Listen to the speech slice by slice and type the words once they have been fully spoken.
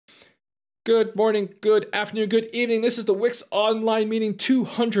Good morning, good afternoon, good evening. This is the WiX Online Meeting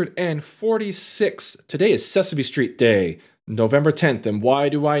 246. Today is Sesame Street Day, November 10th. And why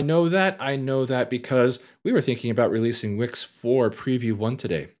do I know that? I know that because we were thinking about releasing WiX 4 Preview 1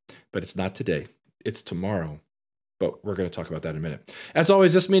 today. But it's not today. It's tomorrow. But we're going to talk about that in a minute. As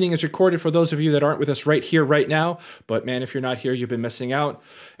always, this meeting is recorded for those of you that aren't with us right here, right now. But man, if you're not here, you've been missing out.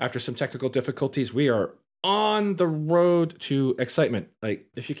 After some technical difficulties, we are on the road to excitement. Like,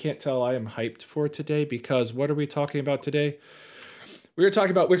 if you can't tell, I am hyped for today because what are we talking about today? We are talking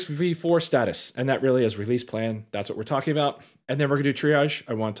about WiX v4 status, and that really is release plan. That's what we're talking about. And then we're going to do triage.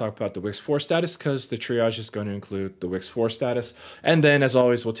 I want to talk about the WiX 4 status because the triage is going to include the WiX 4 status. And then, as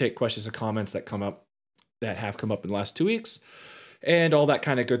always, we'll take questions and comments that have come up in the last 2 weeks and all that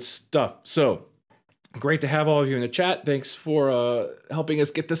kind of good stuff. So great to have all of you in the chat. Thanks for helping us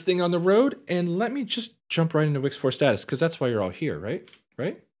get this thing on the road. And let me just jump right into WiX 4 status because that's why you're all here, right?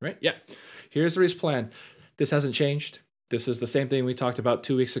 Right? Yeah. Here's the release plan. This hasn't changed. This is the same thing we talked about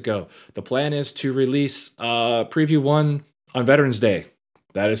 2 weeks ago. The plan is to release Preview 1 on Veterans Day.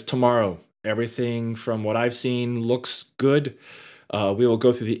 That is tomorrow. Everything from what I've seen looks good. We will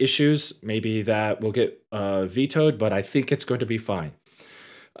go through the issues. Maybe that will get vetoed, but I think it's going to be fine.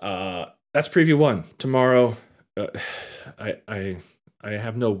 That's Preview 1 tomorrow. I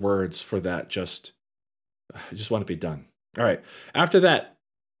have no words for that. I just want to be done. All right. After that,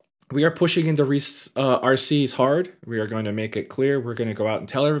 we are pushing into RCs hard. We are going to make it clear. We're going to go out and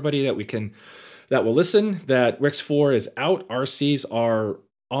tell everybody that will listen that WiX 4 is out. RCs are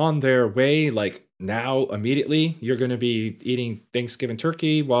on their way. Like now, immediately, you're going to be eating Thanksgiving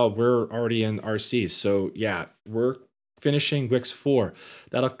turkey while we're already in RCs. So yeah, we're finishing WiX 4.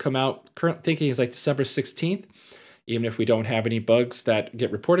 That'll come out, current thinking is like December 16th. Even if we don't have any bugs that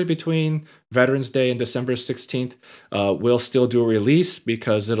get reported between Veterans Day and December 16th, we'll still do a release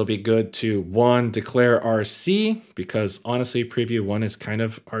because it'll be good to, one, declare RC, because honestly, Preview 1 is kind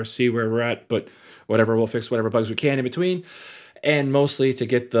of RC where we're at, but whatever, we'll fix whatever bugs we can in between, and mostly to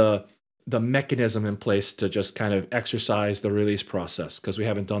get the mechanism in place to just kind of exercise the release process because we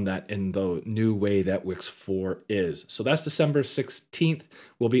haven't done that in the new way that WiX 4 is. So that's December 16th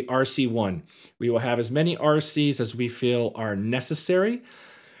will be RC1. We will have as many RCs as we feel are necessary,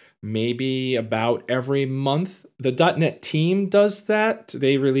 maybe about every month. The .NET team does that.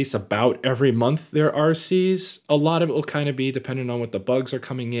 They release about every month their RCs. A lot of it will kind of be dependent on what the bugs are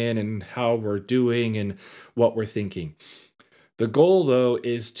coming in and how we're doing and what we're thinking. The goal, though,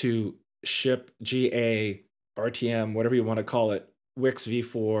 is to ship GA, RTM, whatever you want to call it, WiX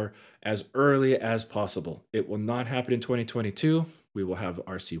v4 as early as possible. It will not happen in 2022. We will have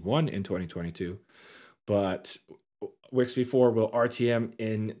RC1 in 2022, but WiX v4 will RTM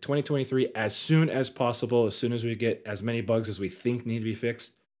in 2023 as soon as possible, as soon as we get as many bugs as we think need to be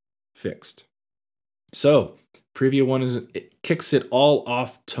fixed. So Preview 1 kicks it all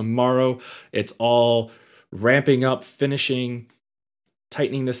off tomorrow. It's all ramping up, finishing,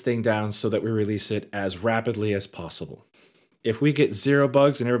 tightening this thing down so that we release it as rapidly as possible. If we get 0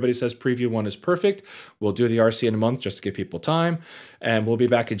 bugs and everybody says Preview 1 is perfect, we'll do the RC in a month just to give people time. And we'll be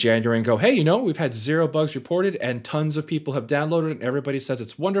back in January and go, hey, you know, we've had 0 bugs reported and tons of people have downloaded it and everybody says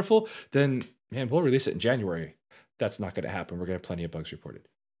it's wonderful. Then, man, we'll release it in January. That's not going to happen. We're going to have plenty of bugs reported.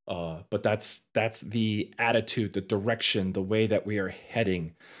 But that's the attitude, the direction, the way that we are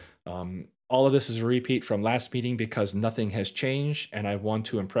heading. All of this is a repeat from last meeting because nothing has changed, and I want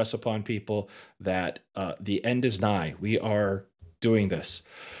to impress upon people that the end is nigh. We are doing this.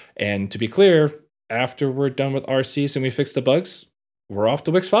 And to be clear, after we're done with RCs and we fix the bugs, we're off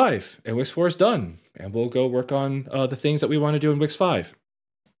to WiX 5, and WiX 4 is done. And we'll go work on the things that we want to do in WiX 5.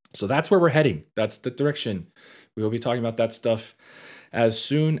 So that's where we're heading. That's the direction. We will be talking about that stuff as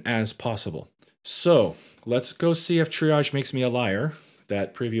soon as possible. So let's go see if triage makes me a liar.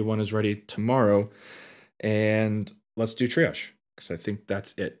 That Preview 1 is ready tomorrow, and let's do triage because I think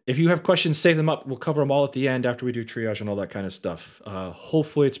that's it. If you have questions, save them up. We'll cover them all at the end after we do triage and all that kind of stuff.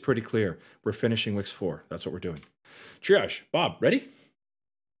 Hopefully it's pretty clear. We're finishing WiX 4. That's what we're doing. Triage. Bob, ready?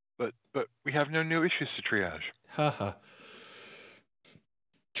 But we have no new issues to triage. Haha.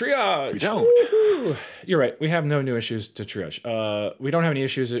 Triage. We don't. You're right. We have no new issues to triage. We don't have any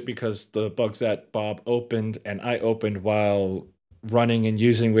issues because the bugs that Bob opened and I opened while running and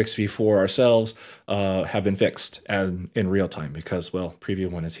using WiX v4 ourselves have been fixed and in real time because, well, Preview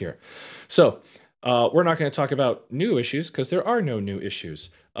 1 is here. So we're not going to talk about new issues because there are no new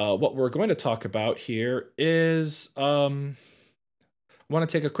issues. What we're going to talk about here is I want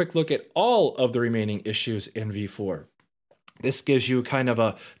to take a quick look at all of the remaining issues in v4. This gives you kind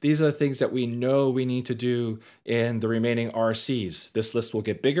of these are the things that we know we need to do in the remaining RCs. This list will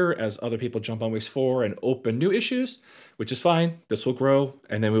get bigger as other people jump on WiX 4 and open new issues, which is fine. This will grow,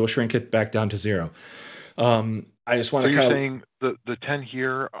 and then we will shrink it back down to 0. I just want So to you're kind of... saying the 10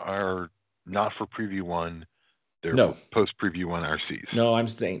 here are not for preview 1, they're No. for post preview 1 RCs. No, I'm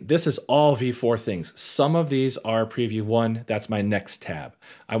saying this is all V4 things. Some of these are preview 1. That's my next tab.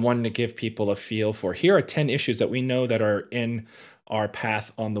 I wanted to give people a feel for, here are 10 issues that we know that are in our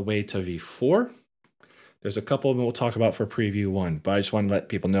path on the way to V4. There's a couple of them we'll talk about for preview 1, but I just want to let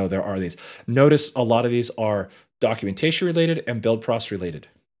people know there are these. Notice a lot of these are documentation related and build process related.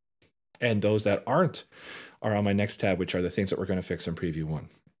 And those that aren't are on my next tab, which are the things that we're going to fix in preview 1.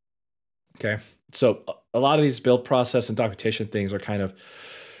 Okay, so a lot of these build process and documentation things are kind of,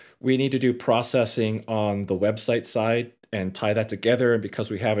 we need to do processing on the website side and tie that together. And because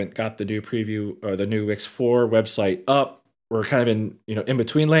we haven't got the new preview or the new WiX 4 website up, we're kind of in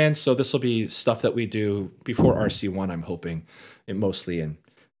between lands. So this will be stuff that we do before RC1, I'm hoping, and mostly in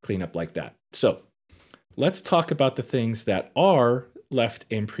cleanup like that. So let's talk about the things that are left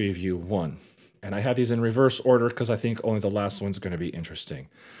in preview 1. And I have these in reverse order because I think only the last one's going to be interesting.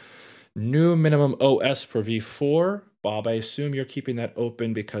 New minimum OS for V4. Bob, I assume you're keeping that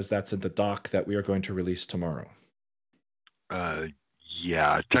open because that's in the doc that we are going to release tomorrow.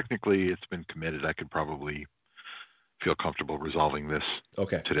 Yeah, technically it's been committed. I could probably feel comfortable resolving this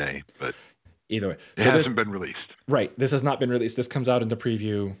today, but either way, it hasn't been released. Right, this has not been released. This comes out into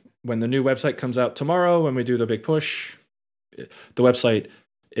preview when the new website comes out tomorrow. When we do the big push, the website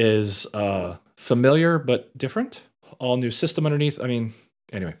is familiar but different. All new system underneath. I mean,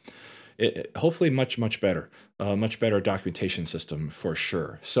 anyway. Hopefully much better documentation system for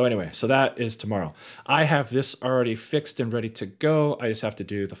sure. So anyway, so that is tomorrow. I have this already fixed and ready to go. I just have to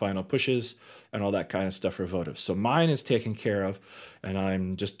do the final pushes and all that kind of stuff for votive. So mine is taken care of, and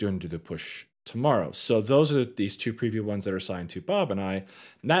I'm just doing the push tomorrow. So those are these 2 preview ones that are assigned to Bob and I.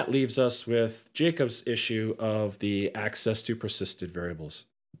 And that leaves us with Jacob's issue of the access to persisted variables.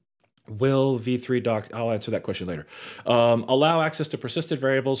 Will V3 doc, I'll answer that question later, allow access to persisted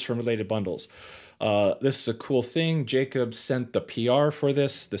variables from related bundles? This is a cool thing. Jacob sent the PR for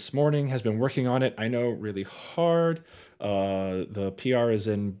this morning, has been working on it, I know, really hard. The PR is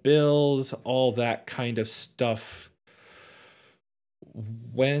in build, all that kind of stuff.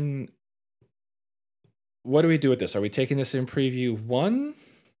 What do we do with this? Are we taking this in preview 1?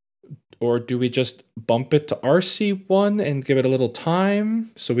 Or do we just bump it to RC1 and give it a little time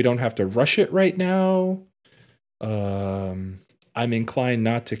so we don't have to rush it right now? I'm inclined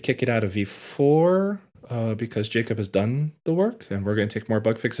not to kick it out of V4 because Jacob has done the work and we're going to take more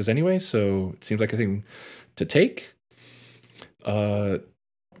bug fixes anyway, so it seems like a thing to take. Do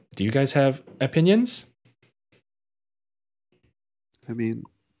you guys have opinions? I mean,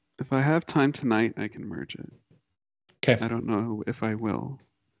 if I have time tonight, I can merge it. Okay. I don't know if I will.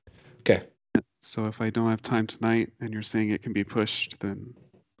 Okay. So if I don't have time tonight and you're saying it can be pushed, then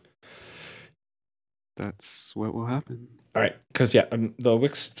that's what will happen. All right, because yeah, the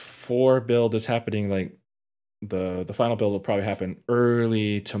WiX 4 build is happening, like the final build will probably happen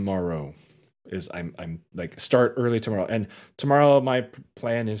early tomorrow. I'm like start early tomorrow, and tomorrow my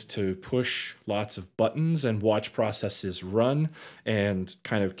plan is to push lots of buttons and watch processes run and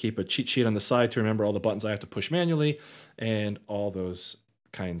kind of keep a cheat sheet on the side to remember all the buttons I have to push manually and all those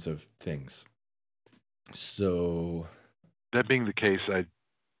kinds of things. So that being the case, I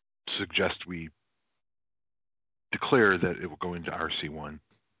suggest we declare that it will go into RC1,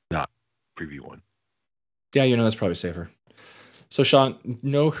 not preview 1. Yeah, that's probably safer. So Sean,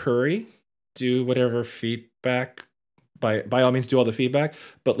 no hurry. Do whatever feedback, by all means do all the feedback,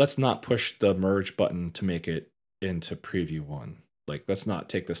 but let's not push the merge button to make it into preview 1. Like, let's not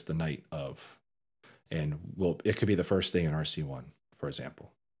take this the night of, and it could be the first thing in RC1, for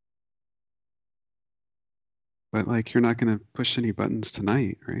example. But like, you're not going to push any buttons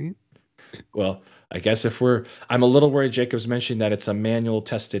tonight, right? Well, I guess I'm a little worried Jacob's mentioned that it's a manual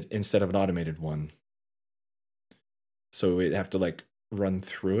tested instead of an automated one. So we'd have to like run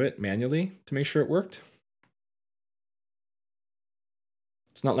through it manually to make sure it worked.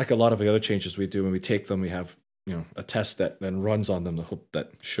 It's not like a lot of the other changes we do when we take them. We have, a test that then runs on them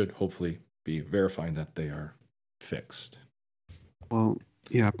that should hopefully be verifying that they are fixed. Well,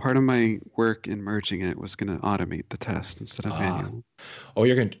 yeah, part of my work in merging it was going to automate the test instead of manual. Oh,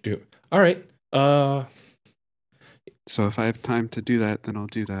 you're going to do... All right. So if I have time to do that, then I'll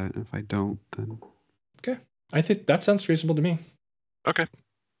do that. If I don't, then... Okay. I think that sounds reasonable to me. Okay.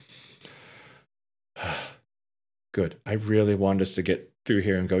 Good. I really wanted us to get through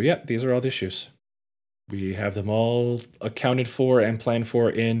here and go, yep, these are all the issues. We have them all accounted for and planned for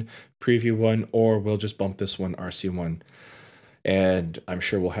in Preview 1, or we'll just bump this one, RC1. And I'm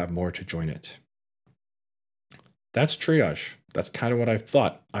sure we'll have more to join it. That's triage. That's kind of what I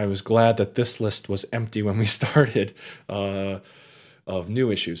thought. I was glad that this list was empty when we started of new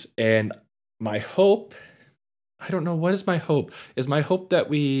issues. And my hope, I don't know, what is my hope? Is my hope that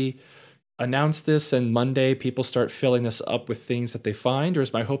we announce this and Monday people start filling this up with things that they find? Or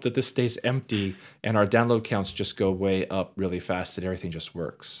is my hope that this stays empty and our download counts just go way up really fast and everything just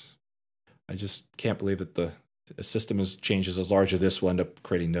works? I just can't believe that the system changes as large as this will end up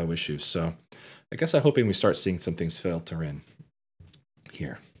creating no issues. So I guess I'm hoping we start seeing some things filter in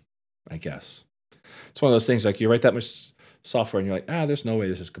here, I guess. It's one of those things like you write that much software and you're like, there's no way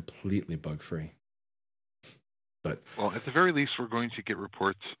this is completely bug-free. But well, at the very least, we're going to get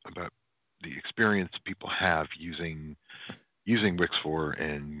reports about the experience people have using WiX 4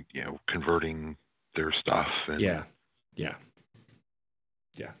 and converting their stuff. And yeah.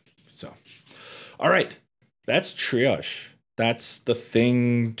 So, all right, that's triage. That's the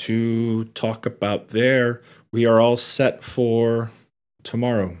thing to talk about there. We are all set for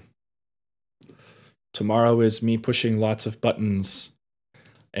tomorrow. Tomorrow is me pushing lots of buttons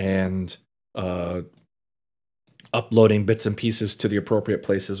and uploading bits and pieces to the appropriate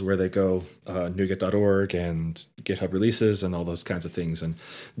places where they go, NuGet.org and GitHub releases and all those kinds of things. And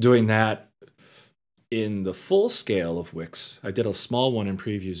doing that in the full scale of WiX. I did a small one in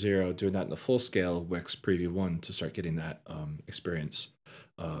Preview 0, doing that in the full scale of WiX Preview 1 to start getting that experience.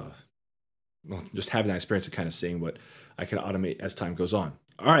 Just having that experience and kind of seeing what I can automate as time goes on.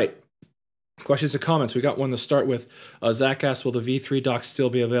 All right. Questions and comments. We got one to start with. Zach asked, will the V3 docs still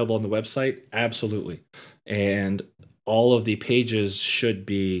be available on the website? Absolutely. And all of the pages should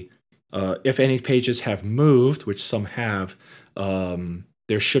be, if any pages have moved, which some have,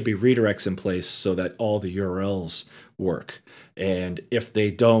 there should be redirects in place so that all the URLs work. And if they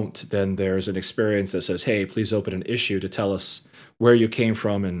don't, then there's an experience that says, hey, please open an issue to tell us where you came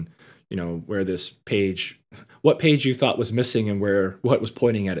from and where this page, what page you thought was missing and what was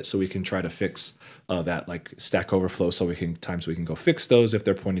pointing at it, so we can try to fix that, like Stack Overflow, so we can go fix those if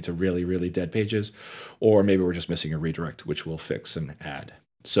they're pointing to really, really dead pages, or maybe we're just missing a redirect, which we'll fix and add.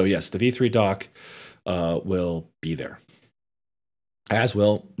 So yes, the V3 doc will be there, as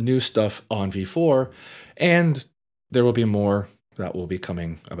will new stuff on V4, and there will be more that will be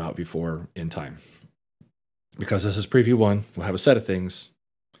coming about V4 in time. Because this is Preview 1, we'll have a set of things.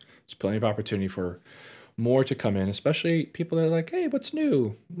 There's plenty of opportunity for more to come in, especially people that are like, hey, what's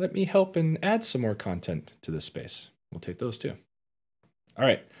new? Let me help and add some more content to this space. We'll take those too. All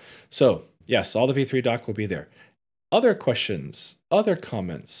right. So yes, all the V3 doc will be there. Other questions, other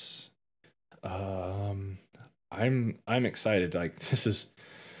comments. I'm excited. Like it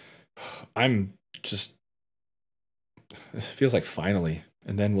feels like finally,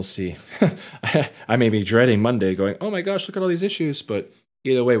 and then we'll see. I may be dreading Monday going, oh my gosh, look at all these issues, but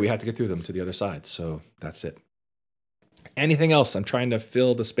either way, we have to get through them to the other side. So that's it. Anything else? I'm trying to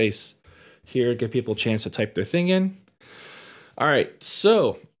fill the space here, give people a chance to type their thing in. All right.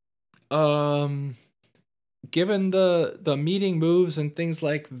 So, given the meeting moves and things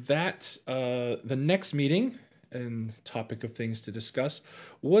like that, the next meeting and topic of things to discuss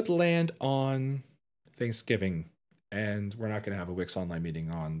would land on Thanksgiving. And we're not going to have a WiX Online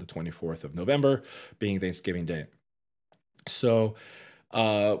meeting on the 24th of November, being Thanksgiving Day. So,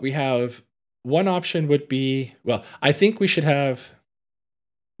 we have one option would be, well, I think we should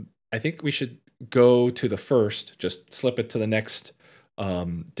go to the 1st, just slip it to the next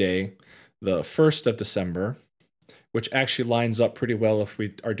day, the 1st of December, which actually lines up pretty well if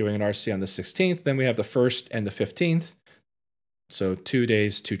we are doing an RC on the 16th. Then we have the 1st and the 15th. So 2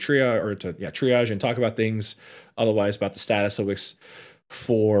 days to triage and talk about things otherwise about the status of WiX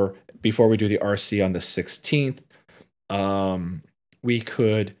before we do the RC on the 16th. We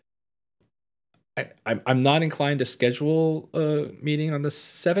could, I'm not inclined to schedule a meeting on the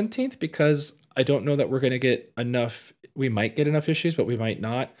 17th because I don't know that we're going to get enough. We might get enough issues, but we might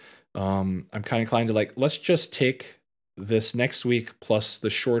not. I'm kind of inclined to let's just take this next week plus the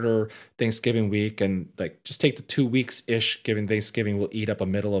shorter Thanksgiving week and just take the 2 weeks-ish, given Thanksgiving will eat up a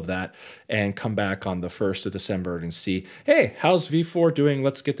middle of that, and come back on the 1st of December and see, hey, how's V4 doing?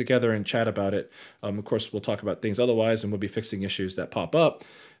 Let's get together and chat about it. Of course, we'll talk about things otherwise, and we'll be fixing issues that pop up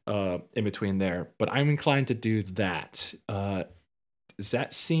in between there. But I'm inclined to do that. Does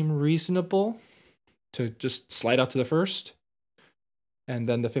that seem reasonable to just slide out to the 1st and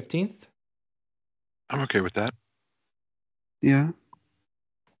then the 15th? I'm okay with that. Yeah.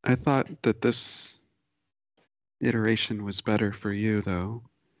 I thought that this iteration was better for you, though.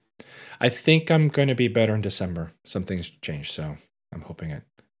 I think I'm going to be better in December. Some things changed, so I'm hoping it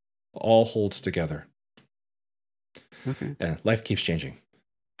all holds together. Okay. Yeah, life keeps changing.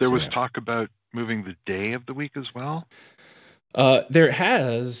 There So, was yeah. talk about moving the day of the week as well. There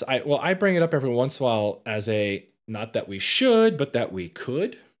has. I bring it up every once in a while as a not that we should, but that we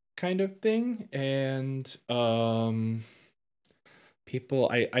could kind of thing. And people,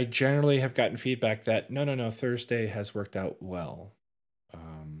 I generally have gotten feedback that no, Thursday has worked out well.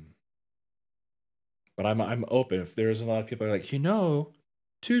 But I'm open. If there's a lot of people who are like,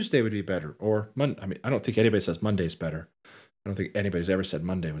 Tuesday would be better, or Monday. I mean, I don't think anybody says Monday's better. I don't think anybody's ever said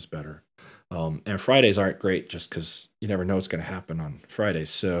Monday was better. And Fridays aren't great just because you never know what's going to happen on Fridays.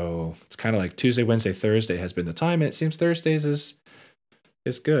 So it's kind of like Tuesday, Wednesday, Thursday has been the time. And it seems Thursdays is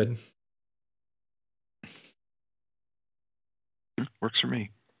good. Works for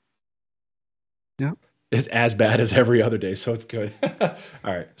me. Yeah. It's as bad as every other day, so it's good. All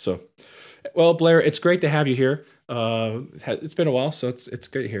right. So, well, Blair, it's great to have you here. It's been a while, so it's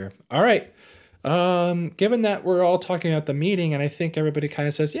good here. All right. Given that we're all talking about the meeting, and I think everybody kind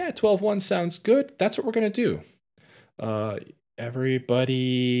of says, yeah, 12.1 sounds good. That's what we're going to do.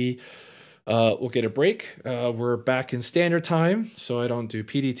 Everybody will get a break. We're back in standard time, so I don't do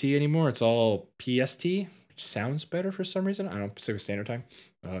PDT anymore. It's all PST, which sounds better for some reason. I don't Pacific Standard Time.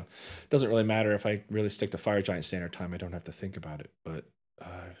 Doesn't really matter if I really stick to Fire Giant Standard Time. I don't have to think about it. But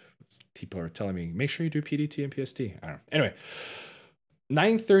people are telling me, make sure you do PDT and PST. I don't know. Anyway,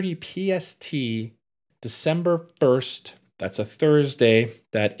 9:30 PST, December 1st. That's a Thursday.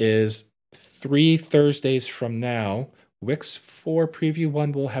 That is 3 Thursdays from now. WiX 4 Preview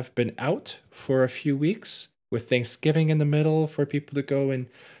 1 will have been out for a few weeks with Thanksgiving in the middle for people to go and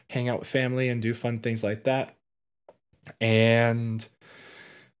hang out with family and do fun things like that. And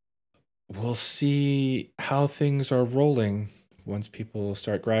we'll see how things are rolling once people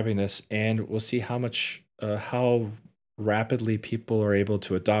start grabbing this, and we'll see how rapidly people are able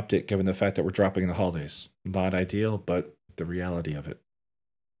to adopt it, given the fact that we're dropping in the holidays. Not ideal, but the reality of it.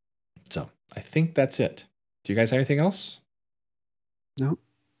 So I think that's it. Do you guys have anything else? No.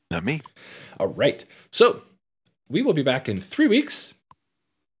 Not me. All right. So we will be back in 3 weeks.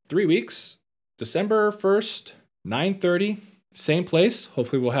 3 weeks, December 1st, 9:30, same place.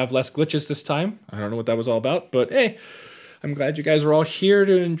 Hopefully we'll have less glitches this time. I don't know what that was all about, but hey, I'm glad you guys are all here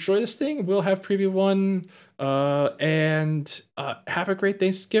to enjoy this thing. We'll have Preview 1, and have a great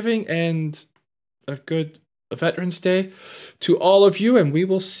Thanksgiving and a good Veterans Day to all of you, and we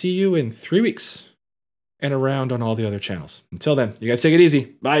will see you in 3 weeks and around on all the other channels. Until then, you guys take it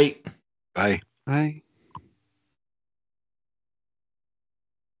easy. Bye. Bye. Bye.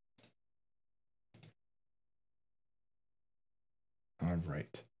 All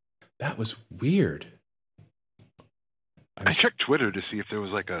right. That was weird. I checked Twitter to see if there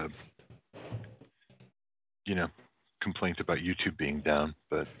was like a, complaint about YouTube being down,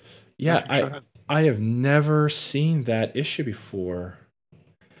 but yeah, I have never seen that issue before.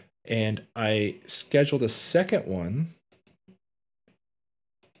 And I scheduled a second one.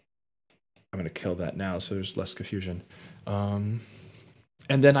 I'm going to kill that now so there's less confusion. And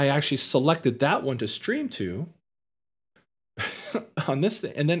then I actually selected that one to stream to on this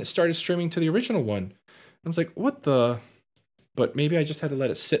thing. And then it started streaming to the original one. I was like, what the? But maybe I just had to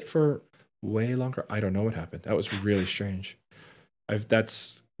let it sit for way longer. I don't know what happened. That was really strange.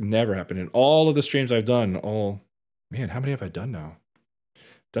 That's never happened in all of the streams I've done. Man, how many have I done now?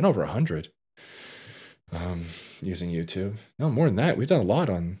 Done over 100. Using YouTube. No, more than that. We've done a lot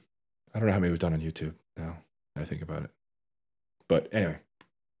on. I don't know how many we've done on YouTube now. I think about it. But anyway.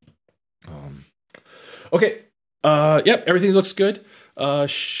 Okay. Yep. Everything looks good.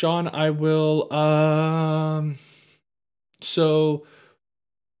 Sean, I will. So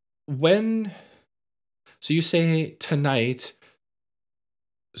you say tonight.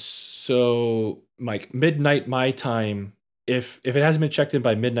 So like midnight my time. If it hasn't been checked in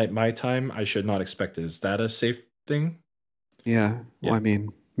by midnight my time, I should not expect it. Is that a safe thing? Yeah. Well, Yeah. I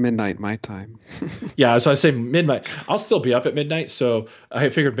mean, midnight my time. Yeah, so I say midnight. I'll still be up at midnight, so I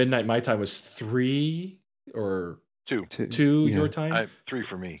figured midnight my time was 3 or 2. 2 Yeah. your time. 3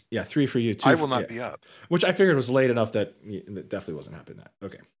 for me. Yeah, 3 for you. 2 I will not be up. Which I figured was late enough that it definitely wasn't happening. That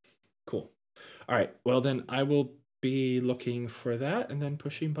okay, cool. All right, well then I will be looking for that and then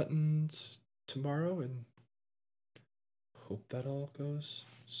pushing buttons tomorrow and hope that all goes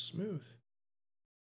smooth.